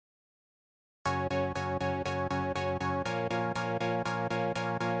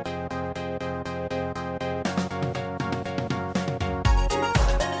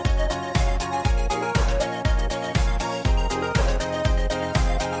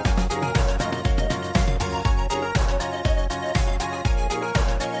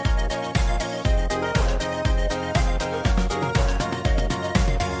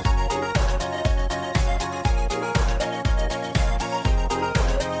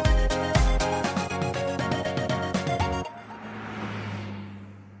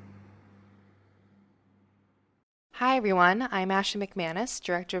everyone, I'm Ashley McManus,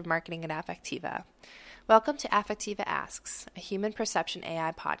 Director of Marketing at Affectiva. Welcome to Affectiva Asks, a human perception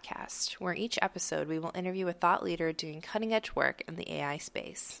AI podcast, where each episode we will interview a thought leader doing cutting-edge work in the AI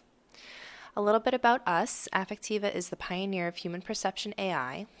space. A little bit about us. Affectiva is the pioneer of human perception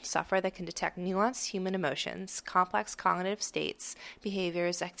AI, software that can detect nuanced human emotions, complex cognitive states,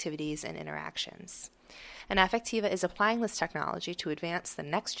 behaviors, activities, and interactions. And Affectiva is applying this technology to advance the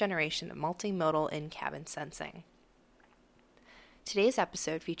next generation of multimodal in-cabin sensing. Today's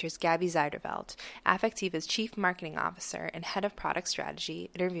episode features Gabi Zijderveld, Affectiva's Chief Marketing Officer and Head of Product Strategy,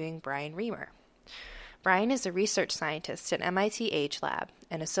 interviewing Bryan Reimer. Bryan is a research scientist at MIT AgeLab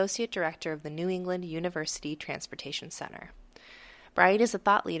and Associate Director of the New England University Transportation Center. Bryan is a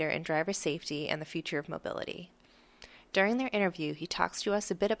thought leader in driver safety and the future of mobility. During their interview, he talks to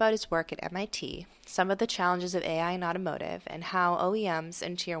us a bit about his work at MIT, some of the challenges of AI in automotive, and how OEMs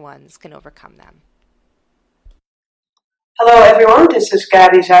and Tier 1s can overcome them. Hello everyone, this is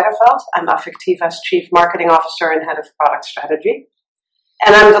Gabi Zijderveld. I'm Affectiva's Chief Marketing Officer and Head of Product Strategy.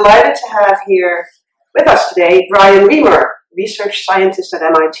 And I'm delighted to have here with us today Bryan Reimer, Research Scientist at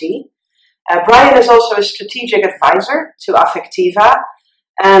MIT. Bryan is also a Strategic Advisor to Affectiva,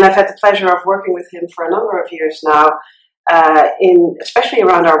 and I've had the pleasure of working with him for a number of years now, especially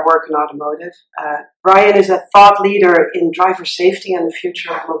around our work in automotive. Bryan is a thought leader in driver safety and the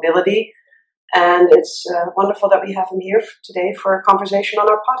future of mobility. And it's wonderful that we have him here today for a conversation on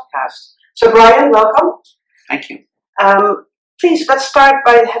our podcast. So, Bryan, welcome. Thank you. Please, let's start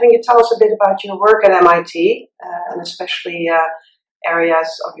by having you tell us a bit about your work at MIT, and especially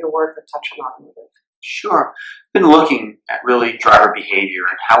areas of your work that touch on automotive. Sure. I've been looking at really driver behavior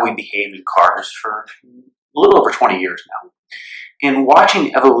and how we behave in cars for a little over 20 years now. And watching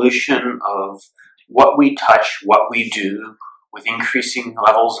the evolution of what we touch, what we do, with increasing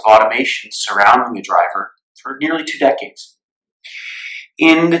levels of automation surrounding the driver for nearly 2 decades.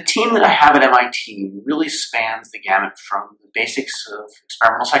 And the team that I have at MIT really spans the gamut from the basics of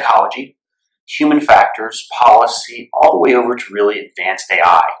experimental psychology, human factors, policy, all the way over to really advanced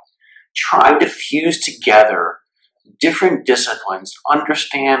AI, trying to fuse together different disciplines to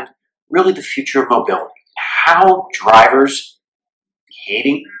understand really the future of mobility, how drivers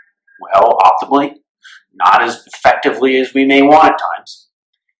behaving well, optimally, not as effectively as we may want at times,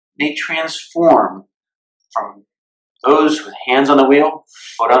 they transform from those with hands on the wheel,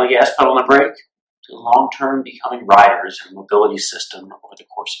 foot on the gas pedal and the brake, to long-term becoming riders in a mobility system over the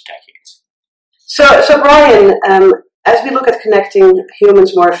course of decades. So Bryan, as we look at connecting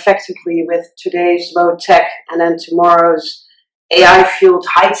humans more effectively with today's low tech and then tomorrow's AI-fueled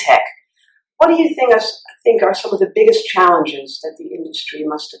high tech, what do you think are some of the biggest challenges that the industry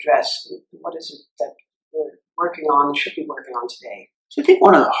must address? What is it that we're working on and should be working on today? So I think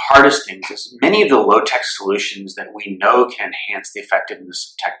one of the hardest things is many of the low-tech solutions that we know can enhance the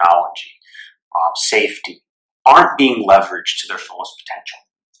effectiveness of technology, safety, aren't being leveraged to their fullest potential.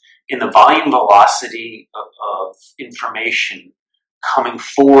 In the volume velocity of information coming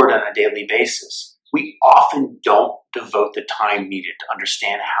forward on a daily basis, we often don't devote the time needed to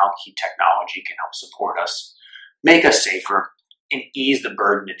understand how key technology can help support us, make us safer, and ease the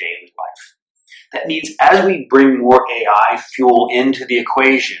burden of daily life. That means as we bring more AI fuel into the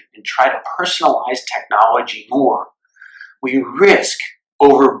equation and try to personalize technology more, we risk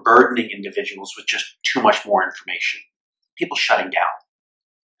overburdening individuals with just too much more information, people shutting down.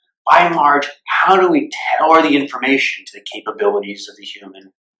 By and large, how do we tailor the information to the capabilities of the human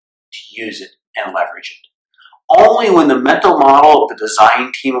to use it and leverage it? Only when the mental model of the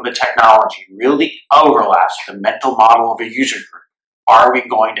design team of a technology really overlaps with the mental model of a user group are we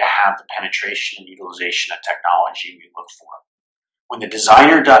going to have the penetration and utilization of technology we look for. When the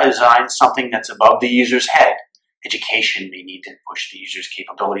designer designs something that's above the user's head, education may need to push the user's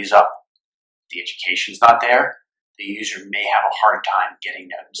capabilities up. If the education's not there, the user may have a hard time getting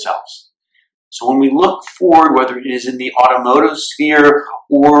there themselves. So when we look forward, whether it is in the automotive sphere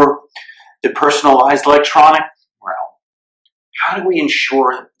or the personalized electronic realm, how do we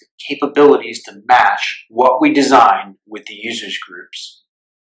ensure that the capabilities to match what we design with the users groups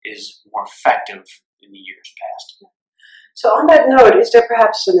is more effective in the years past? So on that note, is there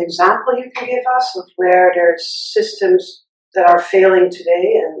perhaps an example you can give us of where there's systems that are failing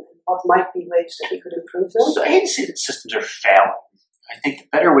today and what might be ways that we could improve them? So I hate to say that systems are failing. I think the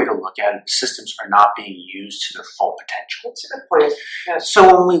better way to look at it is systems are not being used to their full potential. That's a good point. Yes.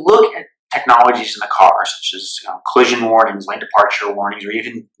 So when we look at technologies in the car, such as collision warnings, lane departure warnings, or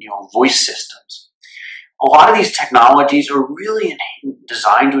even voice systems, a lot of these technologies are really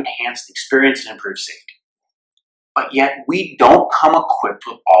designed to enhance the experience and improve safety. But yet we don't come equipped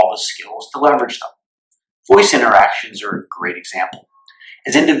with all the skills to leverage them. Voice interactions are a great example.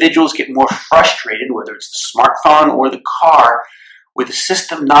 As individuals get more frustrated, whether it's the smartphone or the car, with the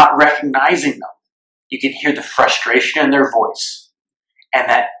system not recognizing them, you can hear the frustration in their voice, and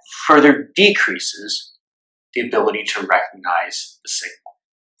that further decreases the ability to recognize the signal.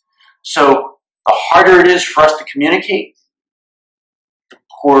 So the harder it is for us to communicate, the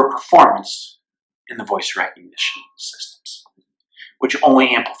poorer performance in the voice recognition systems, which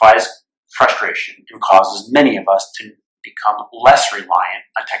only amplifies frustration and causes many of us to become less reliant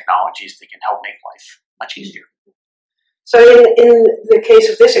on technologies that can help make life much easier. So in the case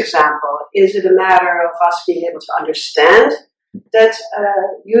of this example, is it a matter of us being able to understand that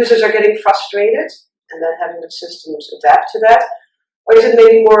users are getting frustrated and then having the systems adapt to that? Or is it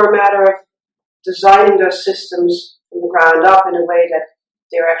maybe more a matter of designing those systems from the ground up in a way that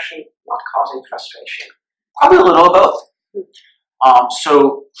they're actually not causing frustration? Probably a little of both.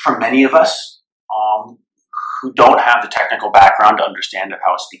 So for many of us who don't have the technical background to understand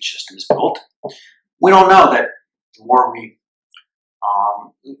how a speech system is built, we don't know that the more we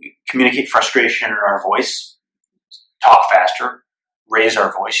communicate frustration in our voice, talk faster, raise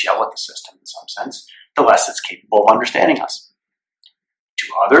our voice, yell at the system in some sense, the less it's capable of understanding us. To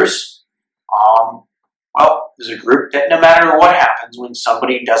others, well, there's a group that no matter what happens, when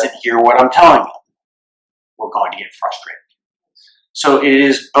somebody doesn't hear what I'm telling them, we're going to get frustrated. So it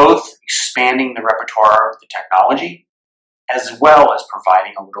is both expanding the repertoire of the technology as well as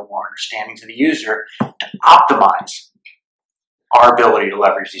providing a little more understanding to the user to optimize our ability to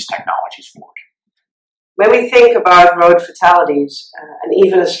leverage these technologies forward. When we think about road fatalities, and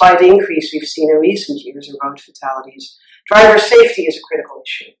even a slight increase we've seen in recent years in road fatalities, driver safety is a critical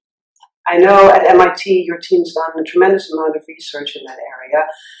issue. I know at MIT your team's done a tremendous amount of research in that area.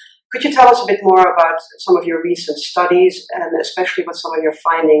 Could you tell us a bit more about some of your recent studies and especially what some of your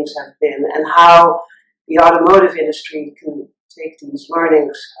findings have been and how the automotive industry can take these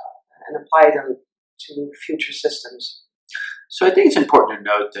learnings and apply them to future systems? So I think it's important to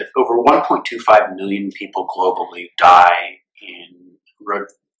note that over 1.25 million people globally die in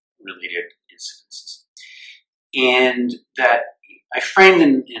road-related incidents. And that I framed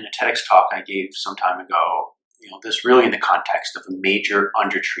in a TEDx talk I gave some time ago, this really in the context of a major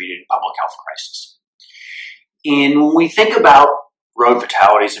undertreated public health crisis. And when we think about road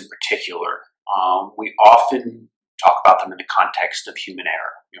fatalities in particular, we often talk about them in the context of human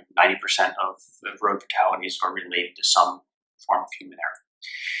error. 90% of road fatalities are related to some form of human error.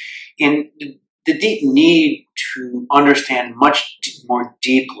 And the deep need to understand much more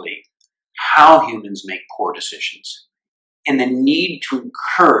deeply how humans make poor decisions and the need to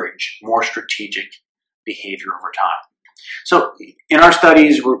encourage more strategic behavior over time. So in our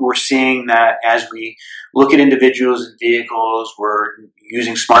studies, we're seeing that as we look at individuals and vehicles, we're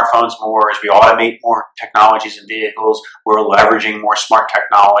using smartphones more. As we automate more technologies in vehicles, we're leveraging more smart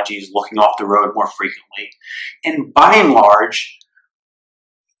technologies, looking off the road more frequently. And by and large,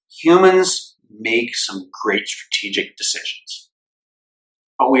 humans make some great strategic decisions.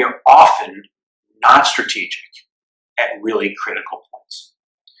 But we are often not strategic at really critical points.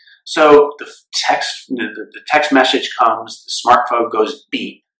 So the text message comes, the smartphone goes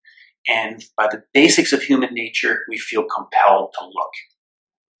beep, and by the basics of human nature, we feel compelled to look.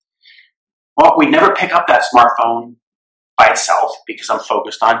 Well, we never pick up that smartphone by itself because I'm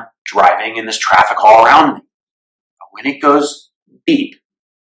focused on driving and there's traffic all around me. But when it goes beep,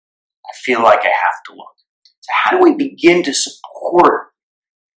 I feel like I have to look. So how do we begin to support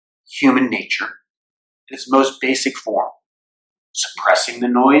human nature in its most basic form? Suppressing the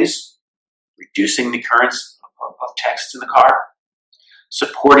noise, reducing the currents of text in the car,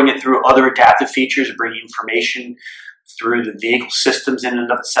 supporting it through other adaptive features of bringing information through the vehicle systems in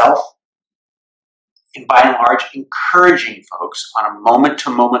and of itself, and by and large, encouraging folks on a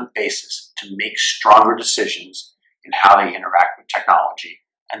moment-to-moment basis to make stronger decisions in how they interact with technology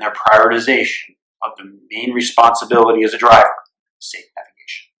and their prioritization of the main responsibility as a driver, safe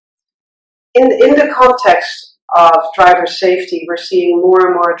navigation. In the context of driver safety, we're seeing more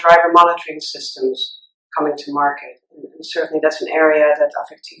and more driver monitoring systems coming to market. And certainly that's an area that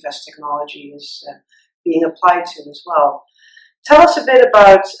Affectiva's technology is being applied to as well. Tell us a bit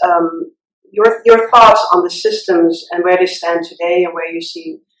about your thoughts on the systems and where they stand today and where you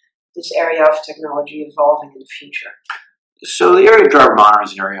see this area of technology evolving in the future. So the area of driver monitoring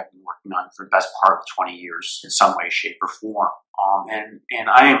is an area I've been working on for the best part of 20 years in some way, shape, or form. And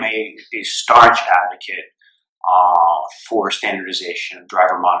I am a staunch advocate for standardization of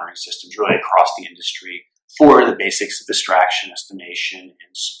driver monitoring systems really across the industry for the basics of distraction estimation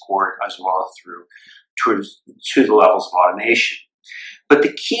and support as well through to the levels of automation. But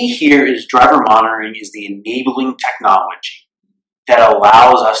the key here is driver monitoring is the enabling technology that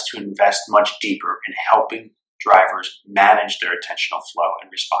allows us to invest much deeper in helping drivers manage their attentional flow and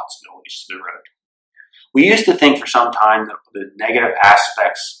responsibilities to the road. We used to think for some time that the negative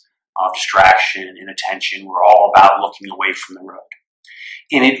aspects of distraction and inattention were all about looking away from the road.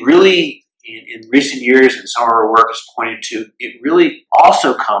 And it really, in recent years, and some of our work has pointed to, it really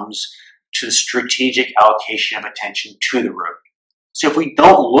also comes to the strategic allocation of attention to the road. So if we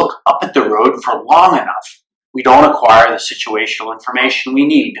don't look up at the road for long enough, we don't acquire the situational information we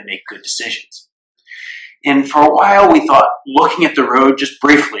need to make good decisions. And for a while, we thought looking at the road just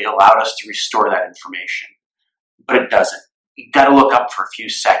briefly allowed us to restore that information. But it doesn't. You've got to look up for a few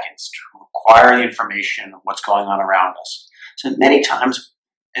seconds to acquire the information of what's going on around us. So many times,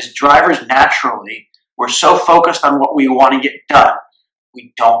 as drivers naturally, we're so focused on what we want to get done,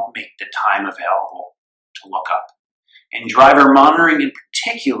 we don't make the time available to look up. And driver monitoring in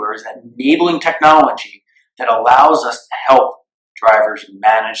particular is that enabling technology that allows us to help drivers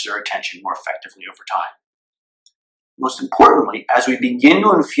manage their attention more effectively over time. Most importantly, as we begin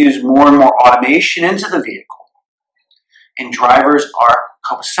to infuse more and more automation into the vehicle, and drivers are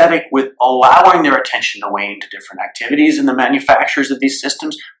copacetic with allowing their attention to wane to different activities, and the manufacturers of these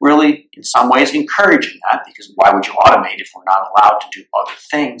systems really, in some ways, encouraging that, because why would you automate if we're not allowed to do other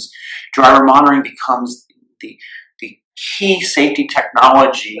things? Driver monitoring becomes the key safety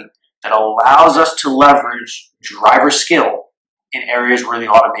technology that allows us to leverage driver skill in areas where the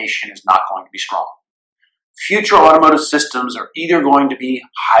automation is not going to be strong. Future automotive systems are either going to be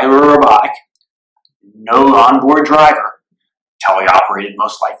highly robotic, no onboard driver, teleoperated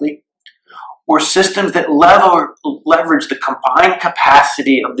most likely, or systems that leverage the combined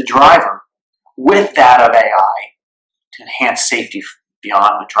capacity of the driver with that of AI to enhance safety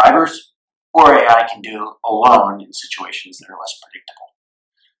beyond what drivers or AI can do alone in situations that are less predictable.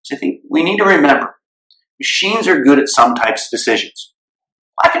 So I think we need to remember, machines are good at some types of decisions.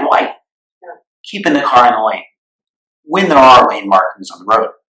 Black and white. Keeping the car in the lane when there are lane markings on the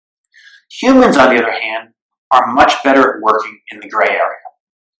road. Humans, on the other hand, are much better at working in the gray area,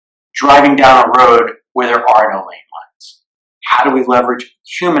 driving down a road where there are no lane lines. How do we leverage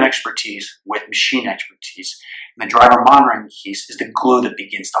human expertise with machine expertise? And the driver monitoring piece is the glue that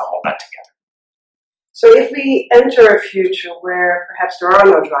begins to hold that together. So if we enter a future where perhaps there are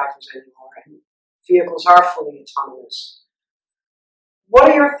no drivers anymore and vehicles are fully autonomous, what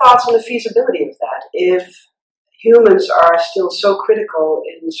are your thoughts on the feasibility of that if humans are still so critical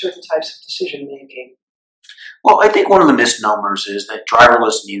in certain types of decision making? Well, I think one of the misnomers is that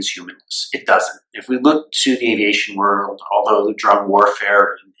driverless means humanless. It doesn't. If we look to the aviation world, although the drone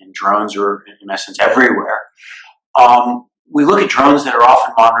warfare and drones are in essence everywhere, we look at drones that are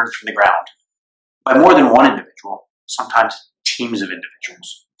often monitored from the ground by more than one individual, sometimes teams of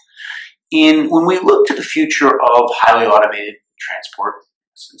individuals. And when we look to the future of highly automated transport,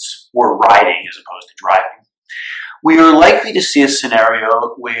 since we're riding as opposed to driving, we are likely to see a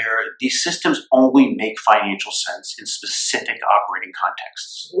scenario where these systems only make financial sense in specific operating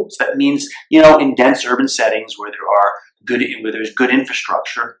contexts. So that means, in dense urban settings where there's good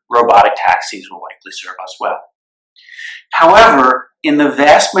infrastructure, robotic taxis will likely serve us well. However, in the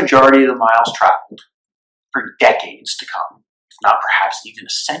vast majority of the miles traveled for decades to come, if not perhaps even a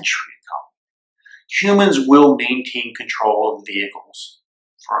century to come, humans will maintain control of vehicles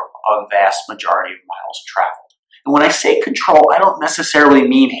for a vast majority of miles traveled. And when I say control, I don't necessarily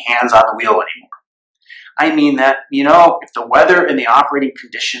mean hands on the wheel anymore. I mean that, if the weather and the operating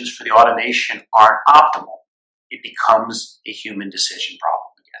conditions for the automation aren't optimal, it becomes a human decision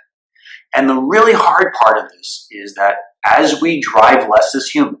problem again. And the really hard part of this is that as we drive less as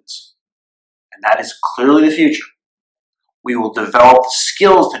humans, and that is clearly the future, we will develop the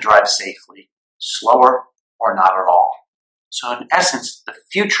skills to drive safely, slower or not at all. So in essence, the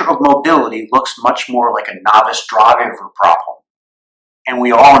future of mobility looks much more like a novice driver problem. And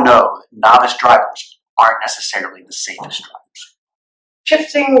we all know that novice drivers aren't necessarily the safest drivers.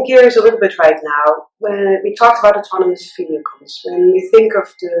 Shifting gears a little bit right now, when we talked about autonomous vehicles, when we think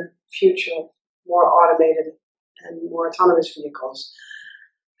of the future of more automated and more autonomous vehicles,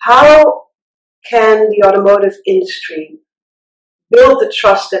 how can the automotive industry build the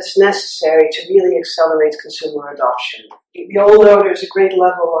trust that's necessary to really accelerate consumer adoption? We all know there's a great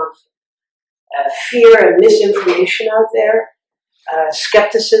level of fear and misinformation out there,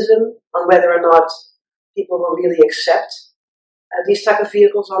 skepticism on whether or not people will really accept these type of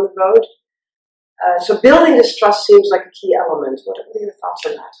vehicles on the road. So building this trust seems like a key element. What are your thoughts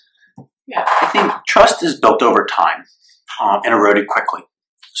on that? Yeah, I think trust is built over time and eroded quickly.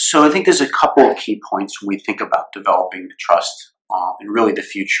 So I think there's a couple of key points when we think about developing the trust and really the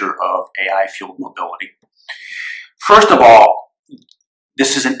future of AI-fueled mobility. First of all,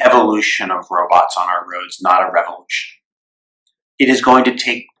 this is an evolution of robots on our roads, not a revolution. It is going to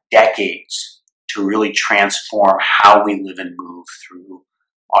take decades to really transform how we live and move through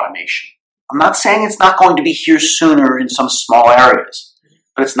automation. I'm not saying it's not going to be here sooner in some small areas,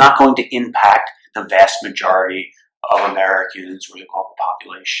 but it's not going to impact the vast majority of Americans or the global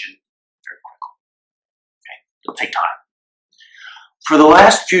population very quickly. Okay? It'll take time. For the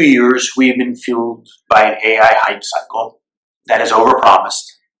last few years, we've been fueled by an AI hype cycle that is overpromised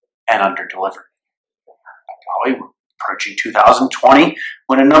and underdelivered. We're approaching 2020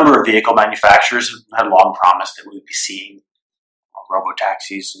 when a number of vehicle manufacturers had long promised that we would be seeing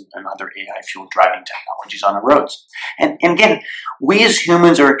robotaxis and other AI-fueled driving technologies on the roads. And again, we as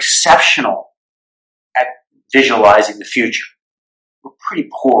humans are exceptional at visualizing the future. We're pretty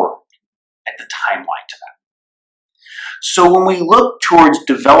poor at the timeline to that. So when we look towards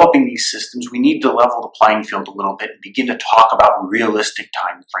developing these systems, we need to level the playing field a little bit and begin to talk about realistic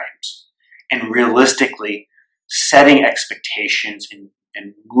time frames and realistically setting expectations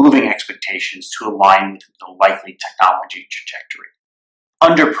and moving expectations to align with the likely technology trajectory.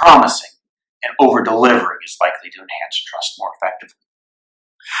 Under-promising and over-delivering is likely to enhance trust more effectively.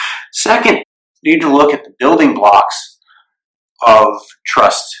 Second, we need to look at the building blocks of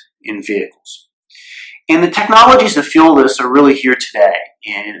trust in vehicles. And the technologies that fuel this are really here today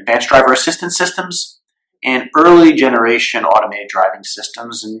in advanced driver assistance systems and early generation automated driving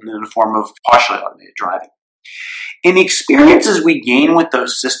systems in the form of partially automated driving. And the experiences we gain with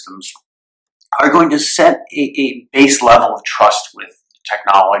those systems are going to set a base level of trust with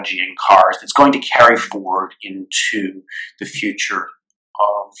technology in cars that's going to carry forward into the future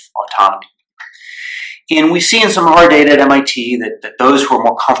of autonomy. And we see in some of our data at MIT that those who are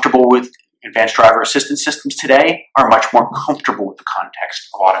more comfortable with advanced driver assistance systems today are much more comfortable with the context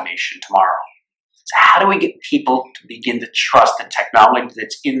of automation tomorrow. So how do we get people to begin to trust the technology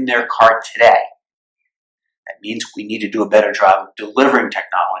that's in their car today? That means we need to do a better job of delivering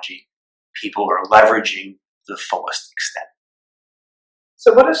technology people are leveraging to the fullest extent.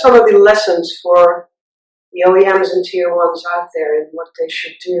 So what are some of the lessons for the OEMs and Tier 1s out there and what they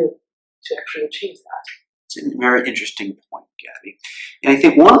should do to actually achieve that? It's a very interesting point, Gabi. And I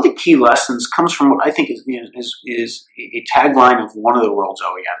think one of the key lessons comes from what I think is a tagline of one of the world's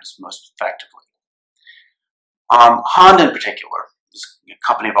OEMs most effectively. Honda in particular, is a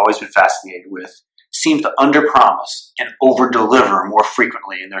company I've always been fascinated with, seems to underpromise and overdeliver more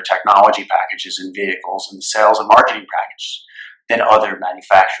frequently in their technology packages in vehicles and sales and marketing packages than other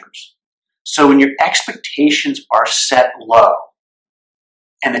manufacturers. So when your expectations are set low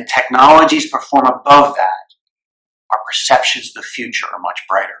and the technologies perform above that, our perceptions of the future are much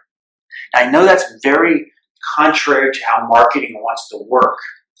brighter. Now, I know that's very contrary to how marketing wants to work,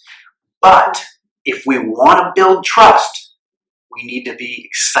 but if we want to build trust, we need to be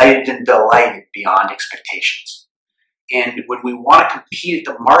excited and delighted beyond expectations. And when we want to compete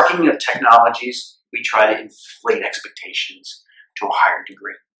at the marketing of technologies, we try to inflate expectations to a higher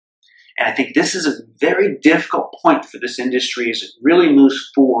degree. And I think this is a very difficult point for this industry as it really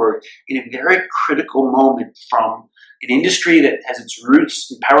moves forward in a very critical moment from an industry that has its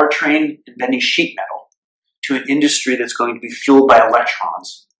roots in powertrain and bending sheet metal to an industry that's going to be fueled by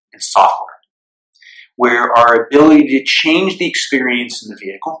electrons and software, where our ability to change the experience in the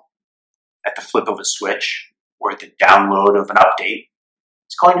vehicle at the flip of a switch or at the download of an update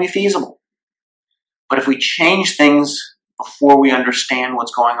is going to be feasible. But if we change things before we understand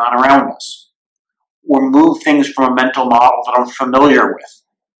what's going on around us, or move things from a mental model that I'm familiar with,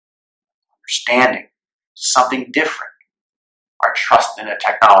 understanding something different, our trust in a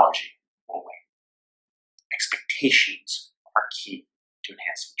technology will wane. Expectations are key to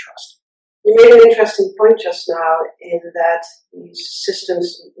enhancing trust. You made an interesting point just now in that these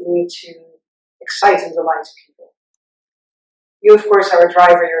systems need to excite and delight people. You, of course, are a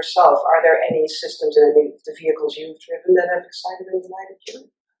driver yourself. Are there any systems in any of the vehicles you've driven that have excited and delighted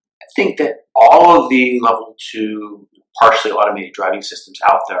you? I think that all of the level 2 partially automated driving systems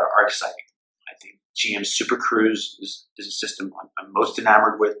out there are exciting. I think GM's Super Cruise is a system I'm most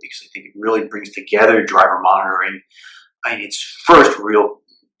enamored with because I think it really brings together driver monitoring in its first real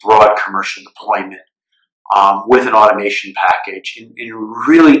broad commercial deployment with an automation package in a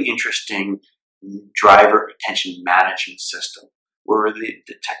really interesting driver attention management system where the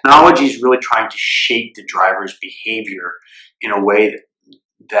technology is really trying to shape the driver's behavior in a way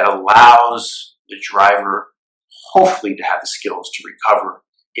that allows the driver hopefully to have the skills to recover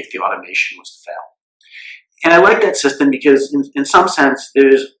if the automation was to fail. And I like that system because in some sense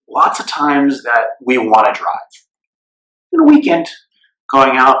there's lots of times that we want to drive. on a weekend,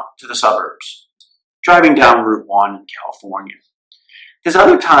 going out to the suburbs, driving down Route 1 in California. There's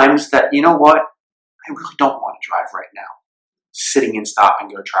other times that, you know what, I really don't want to drive right now, sitting in stop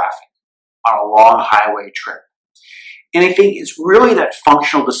and go traffic on a long highway trip. And I think it's really that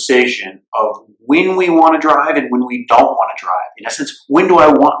functional decision of when we want to drive and when we don't want to drive. In essence, when do I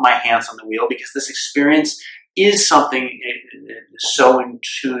want my hands on the wheel? Because this experience is something that is so in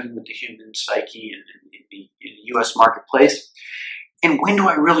tune with the human psyche and in the U.S. marketplace. And when do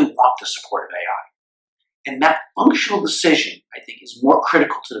I really want the support of AI? And that functional decision, I think, is more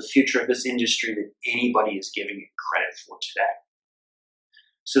critical to the future of this industry than anybody is giving it credit for today.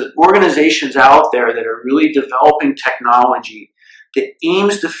 So organizations out there that are really developing technology that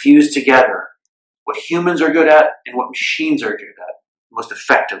aims to fuse together what humans are good at and what machines are good at most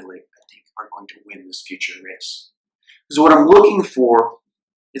effectively, I think, are going to win this future race. Because what I'm looking for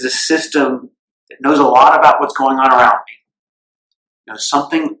is a system that knows a lot about what's going on around me, knows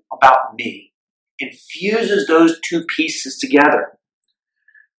something about me, and fuses those two pieces together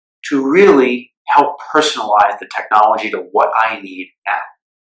to really help personalize the technology to what I need now.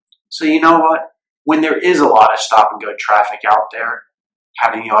 So you know what? When there is a lot of stop-and-go traffic out there,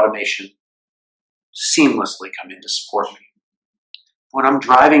 having the automation seamlessly come in to support me. When I'm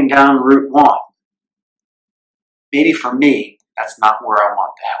driving down Route 1, maybe for me, that's not where I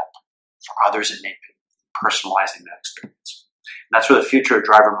want the help. For others, it may be personalizing that experience. And that's where the future of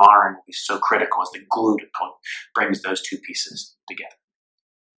driver monitoring will be so critical as the glue to brings those two pieces together.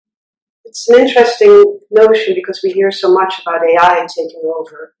 It's an interesting notion because we hear so much about AI taking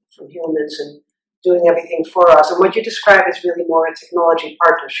over from humans and doing everything for us. And what you describe is really more a technology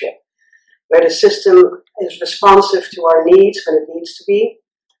partnership, where the system is responsive to our needs when it needs to be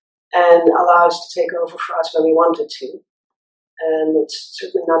and allows to take over for us when we want it to. And it's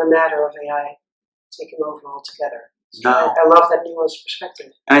certainly not a matter of AI taking over altogether. So no. I love that nuanced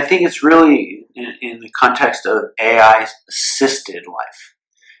perspective. And I think it's really in the context of AI-assisted life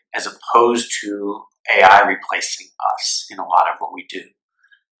as opposed to AI replacing us in a lot of what we do.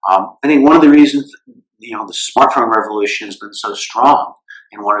 I think one of the reasons, the smartphone revolution has been so strong,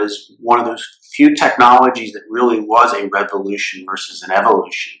 and one of those few technologies that really was a revolution versus an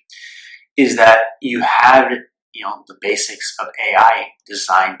evolution, is that you had, the basics of AI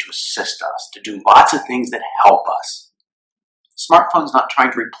designed to assist us, to do lots of things that help us. Smartphone's not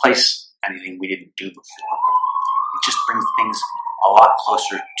trying to replace anything we didn't do before. It just brings things a lot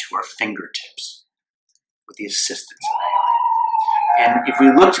closer to our fingertips with the assistance of AI. And if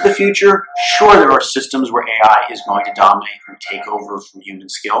we look to the future, sure, there are systems where AI is going to dominate and take over from human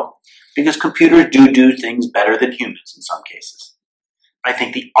skill, because computers do things better than humans in some cases. But I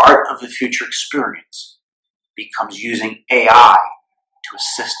think the art of the future experience becomes using AI to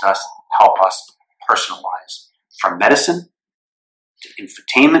assist us, help us personalize from medicine to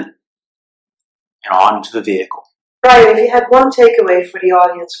infotainment and on to the vehicle. Bryan, if you had one takeaway for the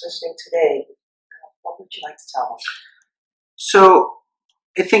audience listening today, what would you like to tell them? So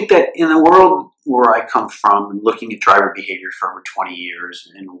I think that in the world where I come from, and looking at driver behavior for over 20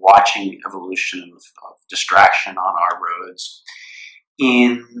 years and watching the evolution of distraction on our roads,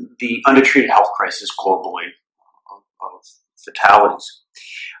 in the undertreated health crisis globally of fatalities,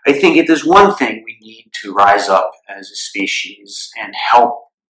 I think if there's one thing we need to rise up as a species and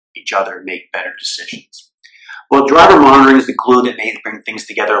help each other make better decisions. Well, driver monitoring is the glue that may bring things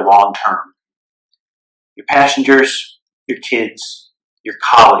together long term. Your passengers, your kids, your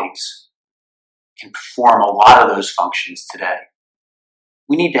colleagues can perform a lot of those functions today.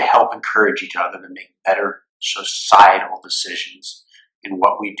 We need to help encourage each other to make better societal decisions in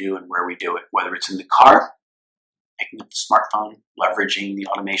what we do and where we do it, whether it's in the car, picking up the smartphone, leveraging the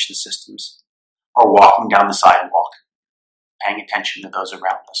automation systems, or walking down the sidewalk, paying attention to those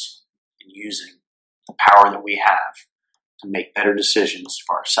around us and using the power that we have to make better decisions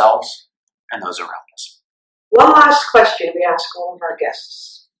for ourselves and those around us. One last question we ask all of our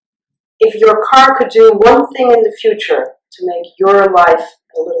guests. If your car could do one thing in the future to make your life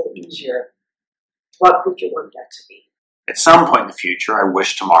a little easier, what would you want that to be? At some point in the future, I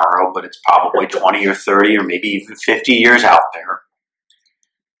wish tomorrow, but it's probably 20 or 30 or maybe even 50 years out there.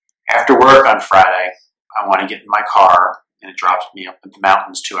 After work on Friday, I want to get in my car and it drops me up in the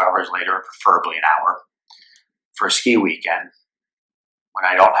mountains 2 hours later, preferably an hour, for a ski weekend when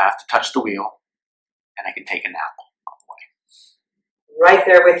I don't have to touch the wheel and I can take a nap on the way. Right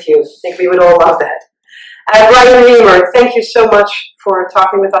there with you. I think we would all love that. Bryan Reimer, thank you so much for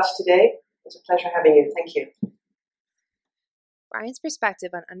talking with us today. It was a pleasure having you. Thank you. Bryan's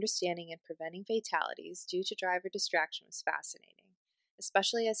perspective on understanding and preventing fatalities due to driver distraction was fascinating,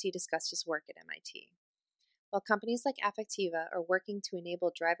 especially as he discussed his work at MIT. While companies like Affectiva are working to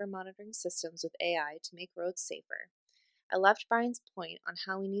enable driver monitoring systems with AI to make roads safer, I loved Bryan's point on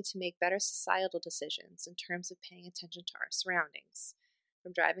how we need to make better societal decisions in terms of paying attention to our surroundings.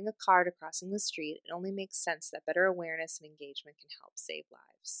 From driving a car to crossing the street, it only makes sense that better awareness and engagement can help save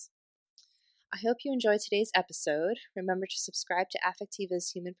lives. I hope you enjoyed today's episode. Remember to subscribe to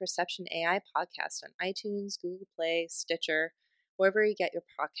Affectiva's Human Perception AI podcast on iTunes, Google Play, Stitcher, wherever you get your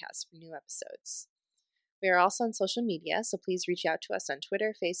podcasts for new episodes. We are also on social media, so please reach out to us on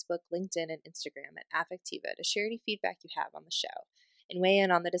Twitter, Facebook, LinkedIn, and Instagram at Affectiva to share any feedback you have on the show and weigh in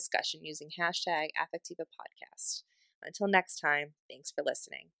on the discussion using hashtag AffectivaPodcast. Until next time, thanks for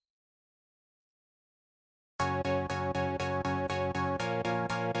listening.